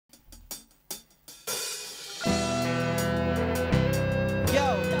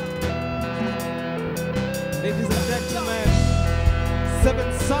ladies and gentlemen.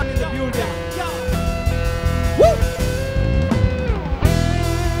 Seventh Son in the building. Woo!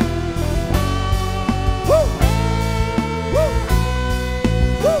 Woo! Woo!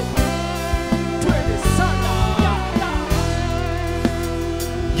 Woo! 20 Son.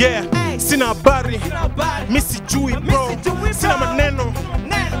 Yeah, Sina Habari, Missy Jui bro, Sina maneno,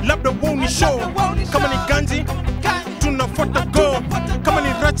 labda woni show. Kama ni ganji, tunafuata go. Kama ni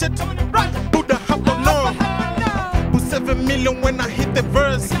ratchet, Buddha hapo no. Put 7 million when I hit the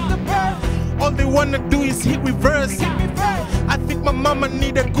verse. All they wanna do is hit reverse. I think my mama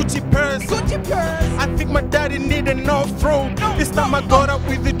need a Gucci purse. I think my daddy need an off-road. This time I got up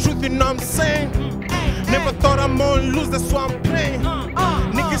with the truth, you know what I'm saying? Never thought I'm gonna lose, that's why I'm playing.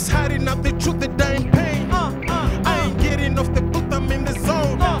 Niggas hiding up the truth, they die in pain. I ain't getting off the book, I'm in the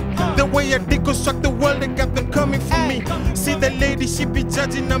zone. The way I deconstruct the world, they got them coming for me. See the lady, she be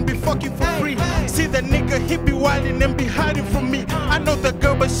judging and be fucking for free. See the nigga, he be wilding and be hiding from me. I know the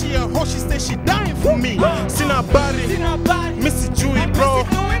girl, but she a hoe, she say she dying for me. Sina Habari, Missy Jui bro,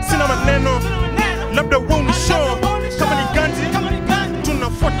 Sina maneno, labda woni show. Kama ni ganji,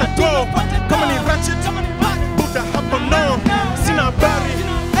 tunafuata go. Kama ni ratchet, Buddha hapo no. Sina Habari,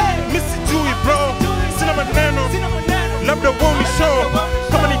 Missy Jui bro, Sina maneno, labda woni show.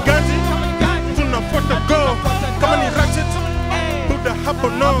 Kama ni ganji, tunafuata go. Kama ni ratchet, Buddha hapo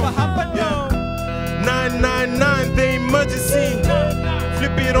no. 999, the emergency.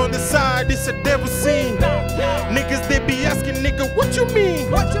 Flip it on the side, it's a devil scene. Niggas, they be asking, nigga, what you mean?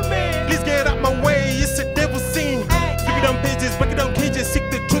 Please get out my way, it's a devil scene. Keep it on pages, break it down cages, seek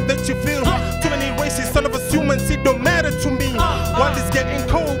the truth that you feel. Too many races, son of a humans, it don't matter to me. While it's getting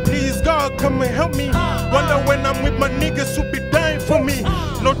cold, please God, come and help me. Wonder when I'm with my niggas who be dying for me.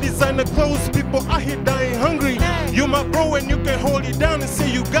 No designer clothes, people out here dying hungry. You my bro and you can hold it down and say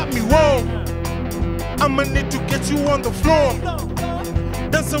you got me, whoa. I'ma need to get you on the floor.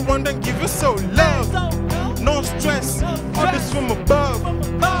 Dance around and give yourself love. No stress, all this from above.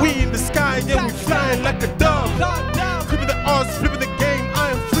 We in the sky, yeah, we flying like a dove. Flip the odds, flip the game,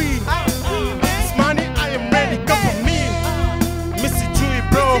 I am free. It's money, I am ready, come for me. Missy Jui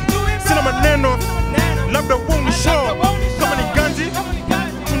bro, Sina maneno, labda woni show. Kama ni ganji,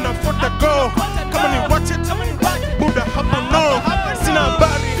 tunafuata go. Kama ni watch it, Buddha hapo no. Sina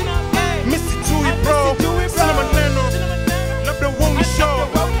Habari, Missy Jui bro, Sina maneno, labda woni show.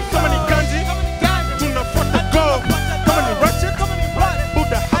 Kama ni ganji, tunafuata go. Kama ni ratchet,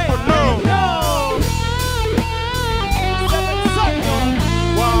 Buddha hapo no.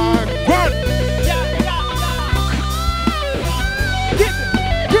 Wagwan.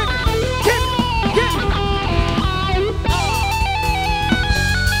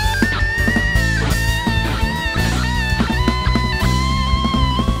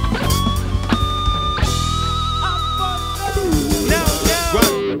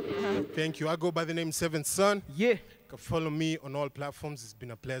 Thank you. I go by the name Seventh Son. Yeah. You can follow me on all platforms. It's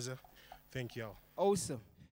been a pleasure. Thank you all. Awesome.